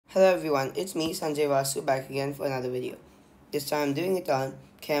Hello everyone, it's me Sanjay Vasu back again for another video. This time I'm doing it on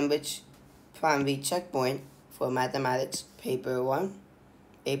Cambridge Primary Checkpoint for Mathematics Paper 1,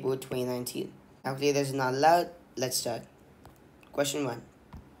 April 2019. Calculators are not allowed, let's start. Question 1.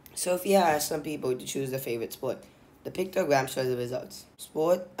 Sophia asked some people to choose their favorite sport. The pictogram shows the results.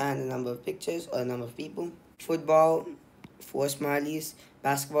 Sport and the number of pictures or the number of people. Football, 4 smileys.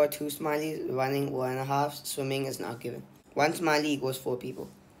 Basketball, 2 smileys. Running, 1.5. Swimming is not given. 1 smiley equals 4 people.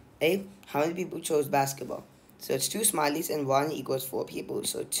 A. How many people chose basketball? So it's 2 smileys and 1 equals 4 people.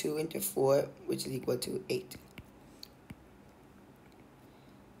 So 2 into 4, which is equal to 8.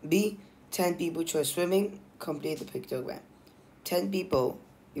 B. 10 people chose swimming. Complete the pictogram. 10 people,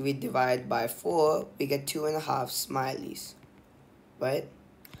 if we divide by 4, we get 2.5 smileys. Right?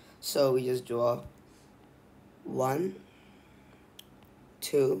 So we just draw 1,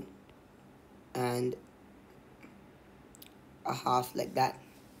 2, and a half like that.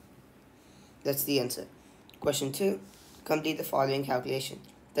 That's the answer. Question 2. Complete the following calculation.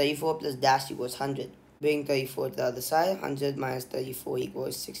 34 plus dash equals 100. Bring 34 to the other side. 100 minus 34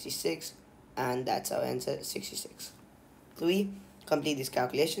 equals 66. And that's our answer, 66. 3. Complete these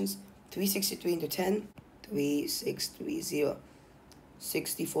calculations. 363 into 10. 3630.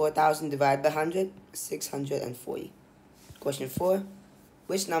 64,000 divided by 100. 640. Question 4.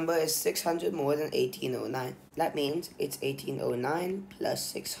 Which number is 600 more than 1809? That means it's 1809 plus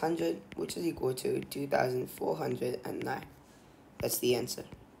 600, which is equal to 2409. That's the answer.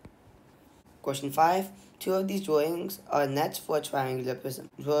 Question 5. 2 of these drawings are nets for a triangular prism.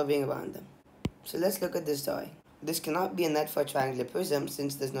 Draw a ring around them. So let's look at this drawing. This cannot be a net for a triangular prism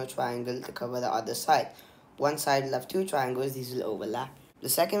since there's no triangle to cover the other side. One side will have 2 triangles, these will overlap. The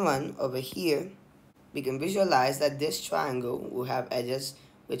second one over here, we can visualize that this triangle will have edges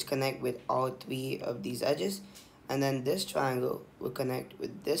which connect with all 3 of these edges, and then this triangle will connect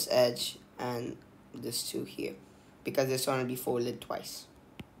with this edge and this 2 here, because this one will be folded twice,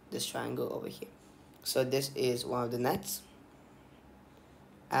 this triangle over here. So this is one of the nets,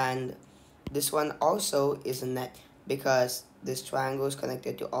 and this one also is a net because this triangle is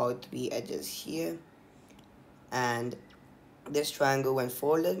connected to all 3 edges here, and this triangle, when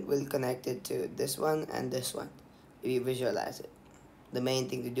folded, will connect it to this one and this one if you visualize it. The main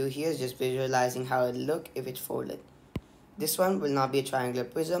thing to do here is just visualizing how it will look if it's folded. This one will not be a triangular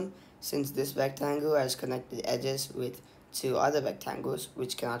prism since this rectangle has connected edges with 2 other rectangles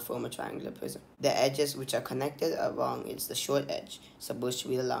which cannot form a triangular prism. The edges which are connected are wrong. It's the short edge supposed to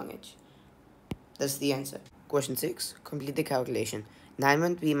be the long edge. That's the answer. Question 6. Complete the calculation.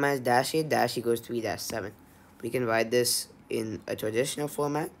 913 minus dash 8 dash equals 3 dash 7. We can write this in a traditional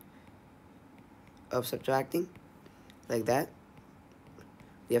format of subtracting, like that.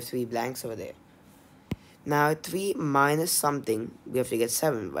 We have 3 blanks over there. Now 3 minus something, we have to get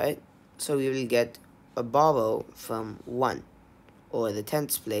 7, right? So we will get a borrow from 1, or the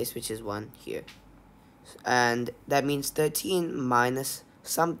 10th place, which is 1 here. And that means 13 minus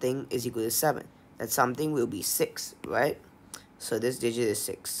something is equal to 7. That something will be 6, right? So this digit is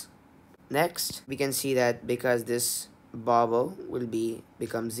 6. Next, we can see that because this borrow will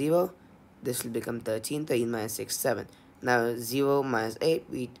become 0, this will become 13. 13 minus 6, 7. Now 0 minus 8,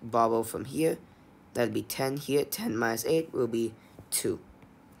 we borrow from here. That'll be 10 here. 10 minus 8 will be 2.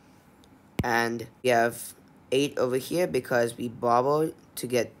 And we have 8 over here because we borrowed to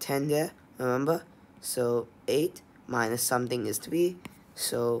get 10 there, remember? So 8 minus something is 3,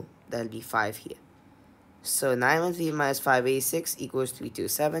 so that'll be 5 here. So 913 minus 586 equals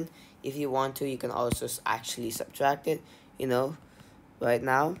 327. If you want to, you can also actually subtract it. Right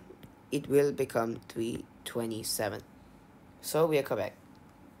now, it will become 327. So we are correct.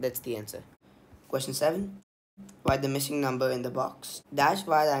 That's the answer. Question 7. Write the missing number in the box. Dash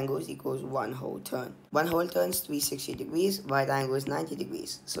right angles equals 1 whole turn. 1 whole turn is 360 degrees. Right angle is 90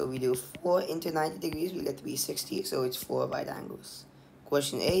 degrees. So we do 4 into 90 degrees, we get 360. So it's 4 right angles.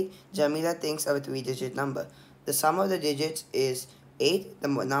 Question 8. Jamila thinks of a 3-digit number. The sum of the digits is 8. The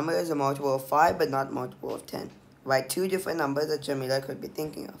number is a multiple of 5 but not multiple of 10. Write 2 different numbers that Jamila could be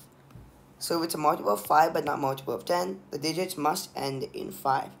thinking of. So if it's a multiple of 5 but not multiple of 10, the digits must end in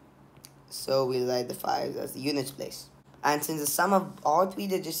 5. So we write the 5s as the units place. And since the sum of all 3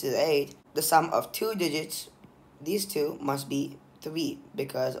 digits is 8, the sum of 2 digits, these 2, must be 3,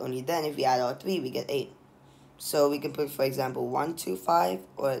 because only then if we add all 3 we get 8. So we can put, for example, 125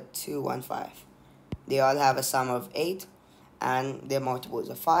 or 215. They all have a sum of 8 and they're multiples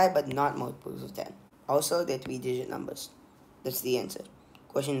of 5 but not multiples of 10. Also, they're 3-digit numbers. That's the answer.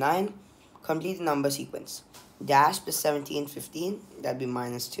 Question 9. Complete the number sequence. Dash plus 17, 15. That'd be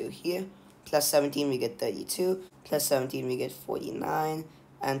minus 2 here. Plus 17 we get 32. Plus 17 we get 49.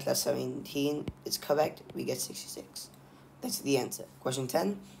 and plus 17 is correct. We get 66. That's the answer. Question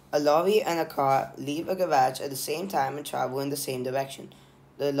 10. A lorry and a car leave a garage at the same time and travel in the same direction.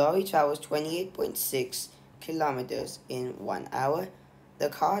 The lorry travels 28.6 kilometers in 1 hour. The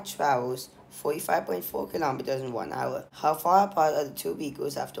car travels 45.4 kilometers in 1 hour. How far apart are the two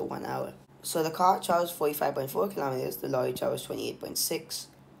vehicles after 1 hour? So the car travels 45.4 kilometers, the lorry travels 28.6.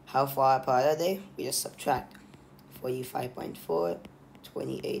 How far apart are they? We just subtract. 45.4,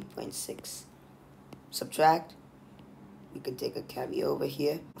 28.6. Subtract. We could take a carryover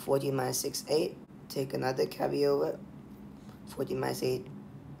here. 14 minus 6, 8. Take another carryover. 14 minus 8,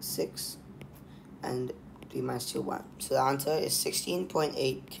 6. And 3 minus 2, 1. So the answer is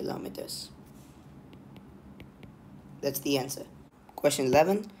 16.8 kilometers. That's the answer. Question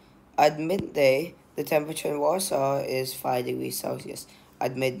 11. At midday, the temperature in Warsaw is 5 degrees Celsius.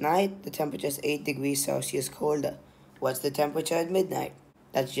 At midnight, the temperature is 8 degrees Celsius colder. What's the temperature at midnight?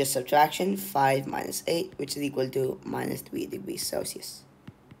 That's just subtraction. 5 minus 8, which is equal to minus 3 degrees Celsius.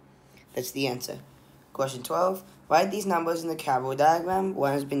 That's the answer. Question 12. Write these numbers in the Carroll diagram.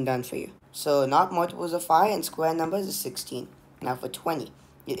 One has been done for you. So not multiples of 5 and square numbers is 16. Now for 20.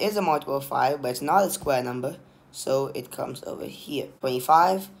 It is a multiple of 5, but it's not a square number, so it comes over here.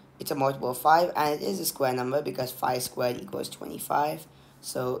 25. It's a multiple of 5 and it is a square number because 5 squared equals 25.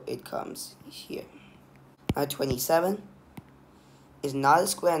 So it comes here. Now 27 is not a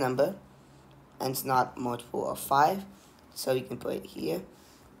square number and it's not multiple of 5. So you can put it here.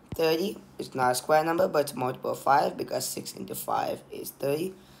 30 is not a square number but it's a multiple of 5 because 6 into 5 is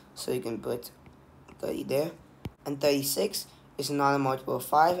 30. So you can put 30 there. And 36 is not a multiple of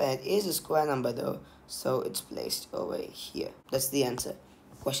 5 and it is a square number though. So it's placed over here. That's the answer.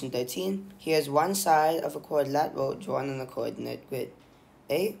 Question 13. Here's one side of a quadrilateral drawn on a coordinate grid.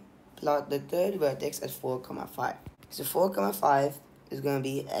 A. Plot the third vertex at 4, 5. So 4, 5 is going to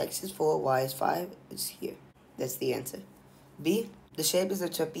be x is 4, y is 5. It's here. That's the answer. B. The shape is a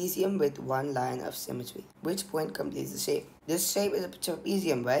trapezium with one line of symmetry. Which point completes the shape? This shape is a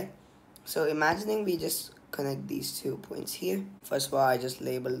trapezium, right? So imagining we just connect these 2 points here. First of all, I just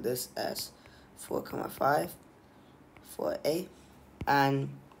label this as 4, 5 for A. And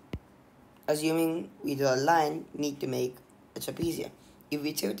assuming we draw a line, we need to make a trapezium. If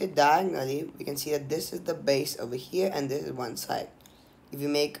we tilt it diagonally, we can see that this is the base over here and this is one side. If you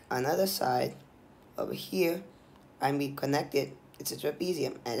make another side over here and we connect it, it's a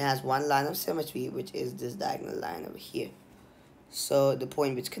trapezium and it has one line of symmetry, which is this diagonal line over here. So the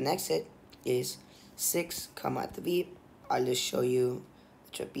point which connects it is 6, 3. I'll just show you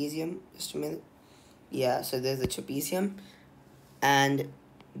the trapezium just a minute. Yeah, so there's the trapezium and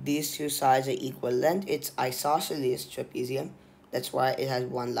these two sides are equal length. It's isosceles trapezium. That's why it has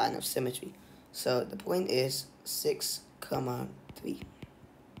one line of symmetry. So the point is 6, 3.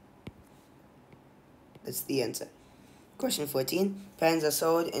 That's the answer. Question 14. Pens are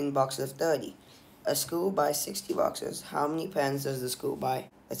sold in boxes of 30. A school buys 60 boxes. How many pens does the school buy?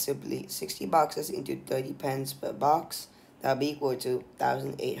 That's simply 60 boxes into 30 pens per box. That will be equal to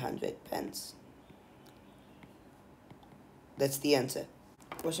 1,800 pens. That's the answer.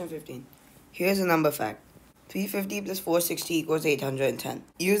 Question 15. Here's a number fact. 350 plus 460 equals 810.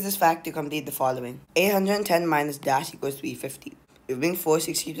 Use this fact to complete the following. 810 minus dash equals 350. If we bring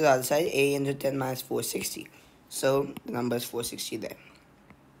 460 to the other side, 810 minus 460. So the number is 460 there.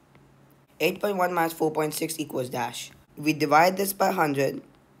 8.1 minus 4.6 equals dash. If we divide this by 100,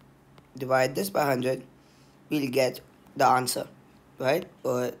 we'll get the answer, right?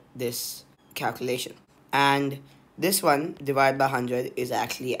 Or this calculation. And this one divided by 100 is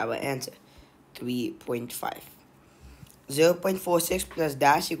actually our answer. 3.5. 0.46 plus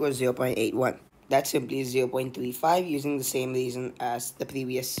dash equals 0.81. That's simply 0.35 using the same reason as the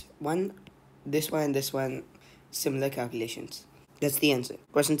previous one. This one and this one, similar calculations. That's the answer.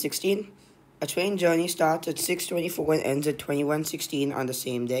 Question 16. A train journey starts at 6:24 and ends at 21:16 on the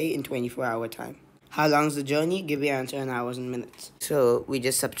same day in 24-hour time. How long is the journey? Give your answer in hours and minutes. So we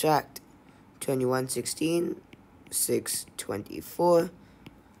just subtract 21:16, 6:24.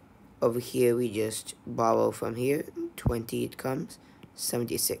 Over here, we just borrow from here. 20 it comes.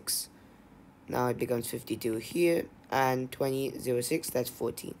 76. Now it becomes 52 here. And 20:06, that's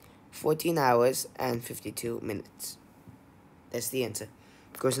 14. 14 hours and 52 minutes. That's the answer.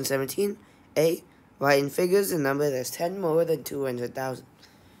 Question 17. A. Write in figures the number that's 10 more than 200,000.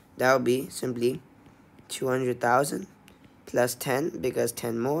 That would be simply 200,000 plus 10 because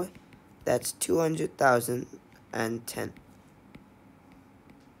 10 more. That's 200,010.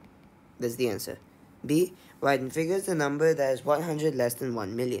 That's the answer. B. Write in figures the number that is 100 less than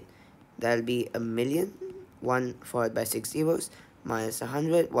 1 million. That'll be a million, 1 followed by 6 zeros, minus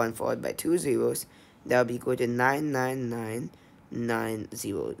 100, 1 followed by 2 zeros. That will be equal to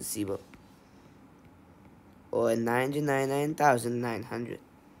 999,900, or 999,900.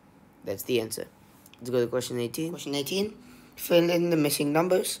 That's the answer. Let's go to question 18. Question 18. Fill in the missing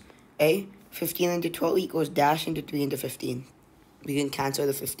numbers. A. 15 into 12 equals dash into 3 into 15. We can cancel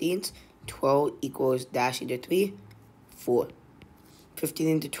the 15s. 12 equals dash into 3, 4. 15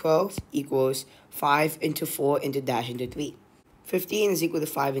 into 12 equals 5 into 4 into dash into 3. 15 is equal to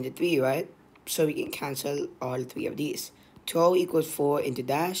 5 into 3, right? So we can cancel all 3 of these. 12 equals 4 into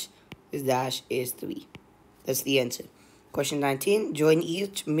dash. This dash is 3. That's the answer. Question 19. Join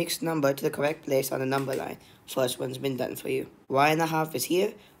each mixed number to the correct place on the number line. First one's been done for you. Y1/2 is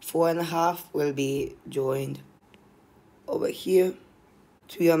here. 4.5 will be joined over here.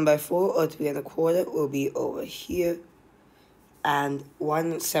 3/4 or 3.25 will be over here. And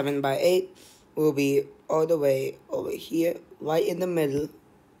 1/7/8 will be all the way over here, right in the middle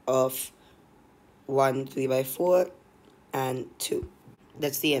of 1 3/4 and 2.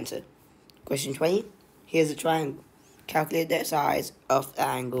 That's the answer. Question 20. Here's a triangle. Calculate the size of the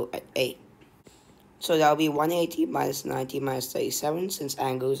angle at A. So that will be 180 minus 90 minus 37. Since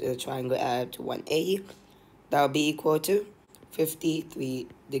angles in a triangle add up to 180, that will be equal to 53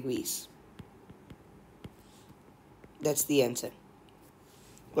 degrees. That's the answer.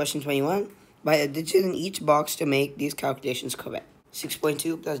 Question 21. Write a digit in each box to make these calculations correct.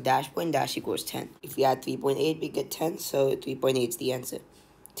 6.2 plus dash point dash equals 10. If we add 3.8, we get 10, so 3.8 is the answer.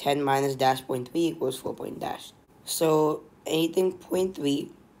 10 minus dash point 3 equals 4 point dash. So anything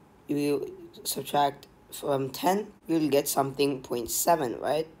 0.3, you subtract from 10, you'll get something 0.7,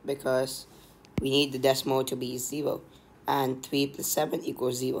 right? Because we need the decimal to be 0. And 3 plus 7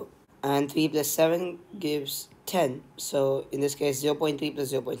 equals 0. And 3 plus 7 gives 10. So in this case, 0.3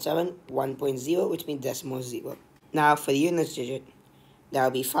 plus 0.7, 1.0, which means decimal 0. Now for the units digit, that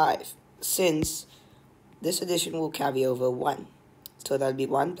will be 5. Since this addition will carry over 1. So that will be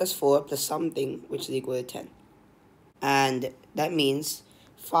 1 plus 4 plus something, which is equal to 10. And that means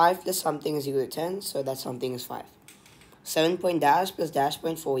 5 plus something is equal to 10, so that something is 5. 7 point dash plus dash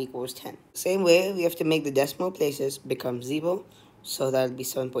point 4 equals 10. Same way, we have to make the decimal places become 0, so that will be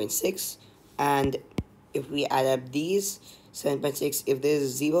 7.6. And if we add up these, 7.6, if there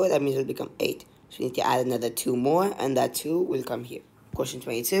is 0, that means it will become 8. So we need to add another 2 more, and that 2 will come here. Question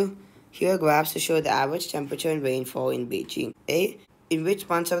 22. Here are graphs to show the average temperature and rainfall in Beijing. A. In which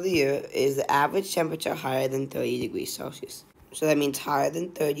months of the year is the average temperature higher than 30 degrees Celsius? So that means higher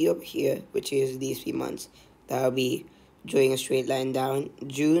than 30 over here, which is these 3 months. That will be drawing a straight line down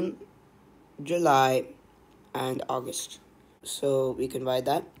June, July, and August. So we can write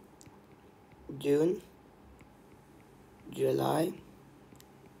that. June, July,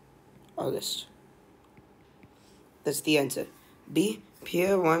 August. That's the answer. B.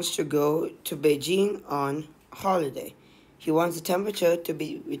 Pierre wants to go to Beijing on holiday. He wants the temperature to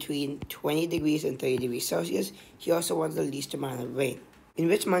be between 20 degrees and 30 degrees Celsius. He also wants the least amount of rain. In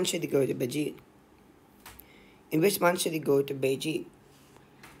which month should he go to Beijing? In which month should he go to Beijing?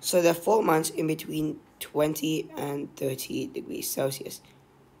 So there are 4 months in between 20 and 30 degrees Celsius,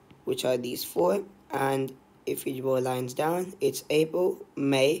 which are these 4. And if we draw lines down, it's April,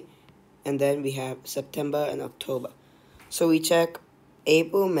 May, and then we have September and October. So we check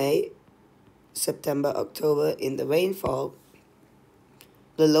April, May, September, October in the rainfall.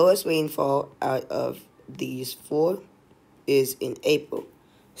 The lowest rainfall out of these 4 is in April.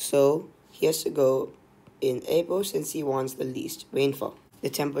 So he has to go in April since he wants the least rainfall. The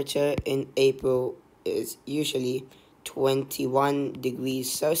temperature in April is usually 21 degrees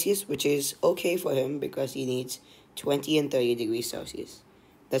Celsius, which is okay for him because he needs 20 and 30 degrees Celsius.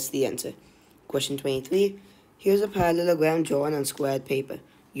 That's the answer. Question 23. Here's a parallelogram drawn on squared paper.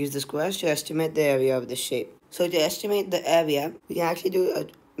 Use the squares to estimate the area of the shape. So to estimate the area, we can actually do a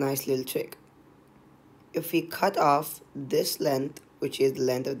nice little trick. If we cut off this length, which is the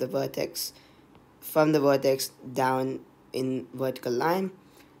length of the vertex, from the vertex down in vertical line,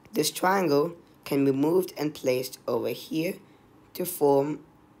 this triangle can be moved and placed over here to form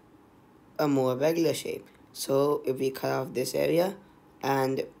a more regular shape. So if we cut off this area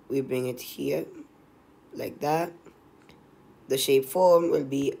and we bring it here like that, the shape form will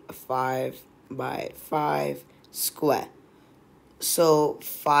be a 5 by 5 square. So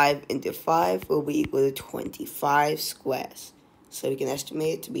 5 into 5 will be equal to 25 squares. So we can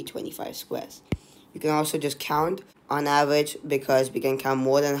estimate it to be 25 squares. You can also just count on average because we can count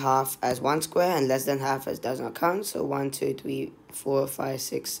more than half as 1 square and less than half as does not count. So 1, 2, 3, 4, 5,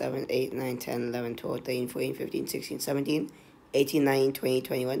 6, 7, 8, 9, 10, 11, 12, 13, 14, 15, 16, 17, 18, 19, 20,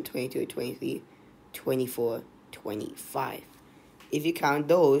 21, 22, 23, 24, 25. if you count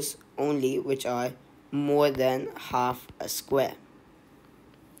those only which are more than half a square.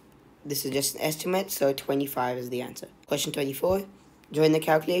 This is just an estimate, so 25 is the answer. Question 24. Join the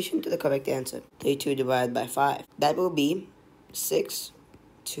calculation to the correct answer. 32 divided by 5. That will be 6.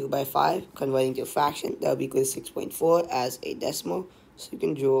 2 by 5. Converting to a fraction, that will be equal to 6.4 as a decimal. So you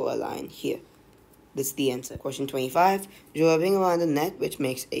can draw a line here. That's the answer. Question 25. Draw a ring around the net which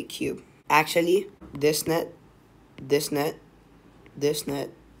makes a cube. Actually, this net, this net, this net,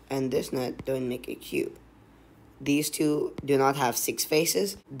 and this net don't make a cube. These two do not have 6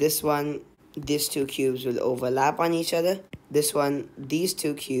 faces. This one, these two cubes will overlap on each other. This one, these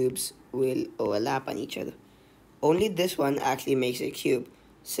two cubes will overlap on each other. Only this one actually makes a cube.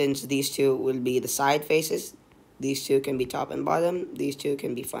 Since these two will be the side faces, these two can be top and bottom, these two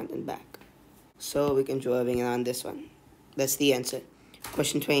can be front and back. So we can draw a ring around this one. That's the answer.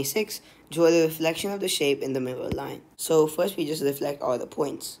 Question 26. Draw the reflection of the shape in the mirror line. So first we just reflect all the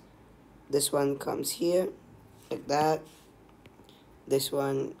points. This one comes here, like that. This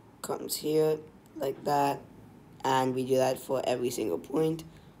one comes here, like that. And we do that for every single point.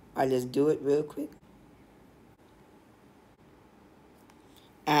 I'll just do it real quick.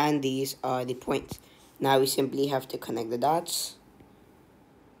 And these are the points. Now we simply have to connect the dots,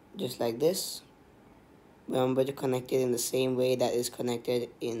 just like this. Remember to connect it in the same way that is connected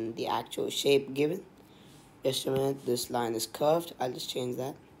in the actual shape given. Just a minute, this line is curved. I'll just change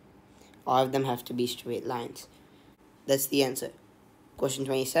that. All of them have to be straight lines. That's the answer. Question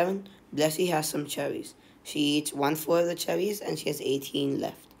 27. Blessy has some cherries. She eats 1/4 of the cherries and she has 18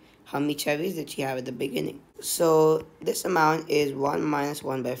 left. How many cherries did she have at the beginning? So this amount is 1 minus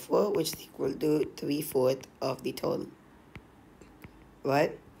 1 by 4, which is equal to 3/4 of the total.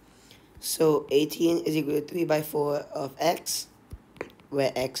 Right? So 18 is equal to 3 by 4 of x,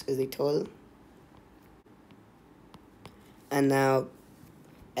 where x is the total. And now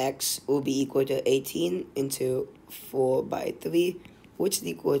x will be equal to 18 into 4 by 3, which is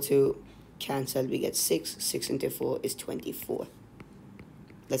equal to, cancel, we get 6. 6 into 4 is 24.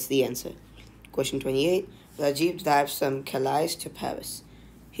 That's the answer. Question 28. Rajiv drives from Calais to Paris.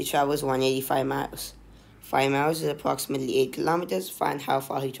 He travels 185 miles. 5 miles is approximately 8 kilometers. Find how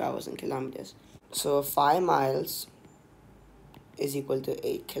far he travels in kilometers. So 5 miles is equal to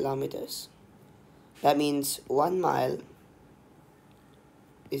 8 kilometers. That means 1 mile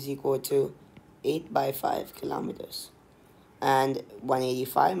is equal to 8 by 5 kilometers. And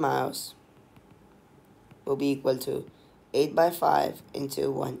 185 miles will be equal to 8 by 5 into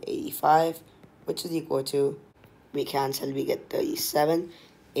 185, which is equal to, we cancel, we get 37.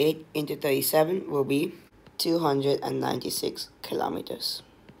 8 into 37 will be 296 kilometers.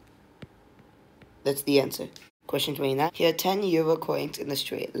 That's the answer. Question 29. Here are 10 euro coins in a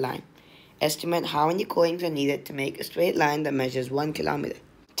straight line. Estimate how many coins are needed to make a straight line that measures 1 kilometer.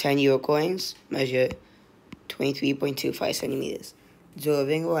 10 euro coins measure 23.25 centimeters. Draw a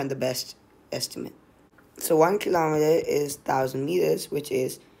ring around the best estimate. So 1 kilometer is 1,000 meters, which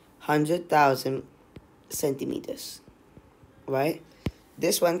is 100,000 centimeters, right?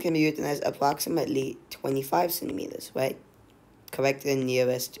 This one can be written as approximately 25 centimeters, right? Correct the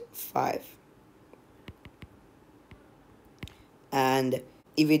nearest 5. And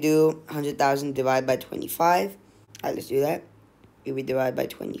if we do 100,000 divided by 25, I'll just do that. If we divide by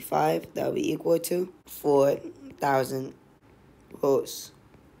 25, that will be equal to 4,000 rows.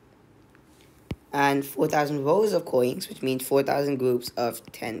 And 4,000 rows of coins, which means 4,000 groups of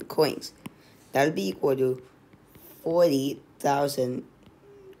 10 coins. That will be equal to 40,000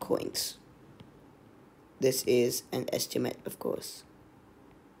 coins. This is an estimate, of course.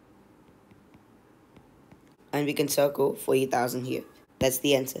 And we can circle 40,000 here. That's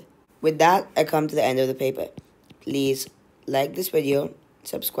the answer. With that, I come to the end of the paper. Please like this video,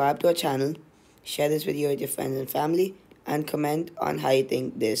 subscribe to our channel, share this video with your friends and family, and comment on how you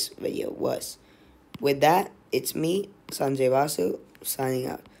think this video was. With that, it's me, Sanjay Vasu, signing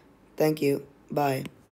out. Thank you. Bye.